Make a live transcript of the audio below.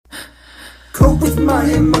cope with my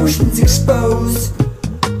emotions exposed.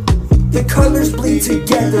 The colors bleed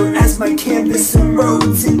together as my canvas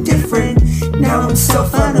erodes. Indifferent, now I'm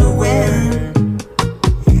self-unaware.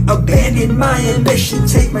 Abandon my ambition,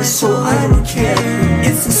 take my soul, I don't care.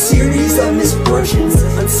 It's a series of misfortunes,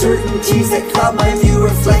 uncertainties that cloud my view.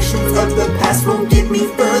 Reflections of the past won't get me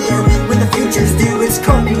further. When the future's due, it's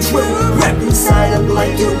coming true. Wrapped inside a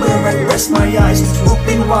blanket where I rest my eyes,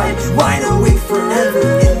 open wide, wide awake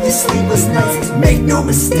forever in these sleepless nights. Make no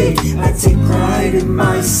mistake, I take pride in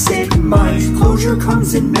my state. My closure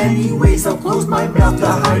comes in many ways. I'll close my mouth to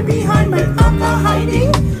hide behind my I'm not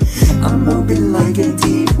hiding. I'm open like a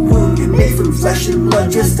deep wound, made from flesh and blood,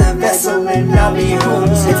 just a vessel and I'll be home.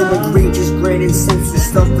 It's an egregious grain and sense of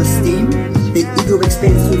self-esteem. The ego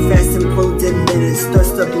expands too fast, implodes, and then it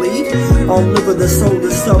starts to bleed. All over the soul, the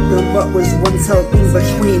self, and what was once held in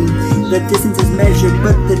between. The distance is measured,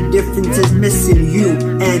 but the difference is missing you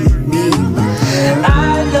and me.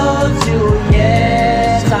 I love you,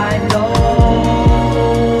 yes, I know.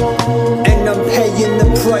 And I'm paying the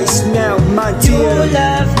price now, my dear. You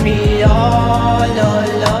left me all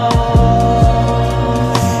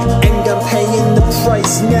alone. And I'm paying the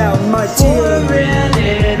price now, my dear. For real,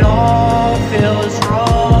 it all feels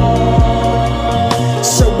wrong.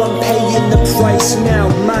 So I'm paying the price now,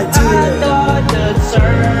 my dear. I thought the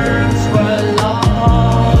terms were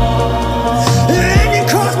long, and it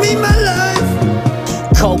cost me my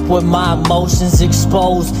life. Cope with my emotions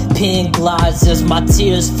exposed. Pen glides as my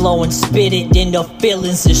tears flow, and spit it, then the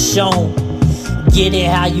feelings is shown. Get it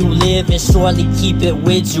how you live and surely keep it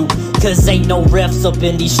with you, cause ain't no refs up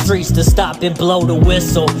in these streets to stop and blow the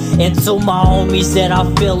whistle. And to my homies that I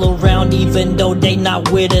feel around even though they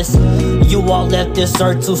not with us, you all left this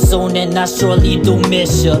earth too soon and I surely do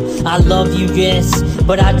miss you. I love you, yes,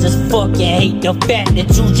 but I just fucking hate the fact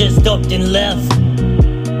that you just ducked and left.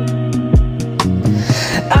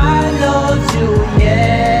 I love you,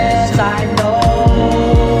 yes, I know.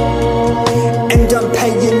 And I'm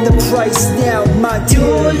paying the price now, my dear.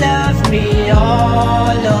 You left me all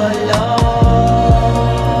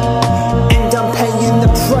alone. And I'm paying the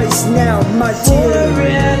price now, my For dear.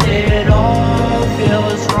 real, it all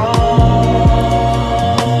feels wrong.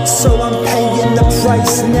 So I'm paying the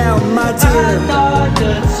price now, my I dear. thought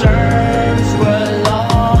the terms were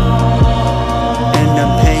long, And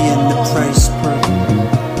I'm paying the price, bro.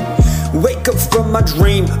 Wake up from my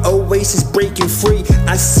dream, oasis breaking free.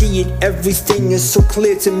 I see it, everything is so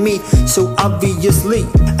clear to me. So obviously,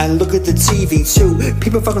 I look at the TV too.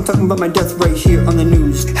 People fucking talking about my death right here on the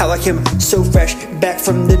news. How I came so fresh, back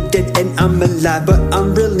from the dead and I'm alive. But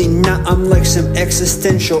I'm really not, I'm like some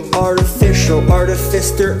existential, artificial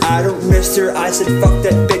artificer. I don't miss her, I said fuck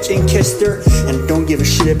that bitch and kissed her. And don't give a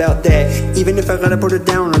shit about that, even if I gotta put it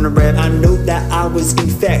down on the rap. I know that I was in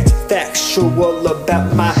fact factual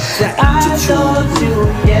about my I gratitude. love you,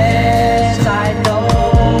 yes, I know.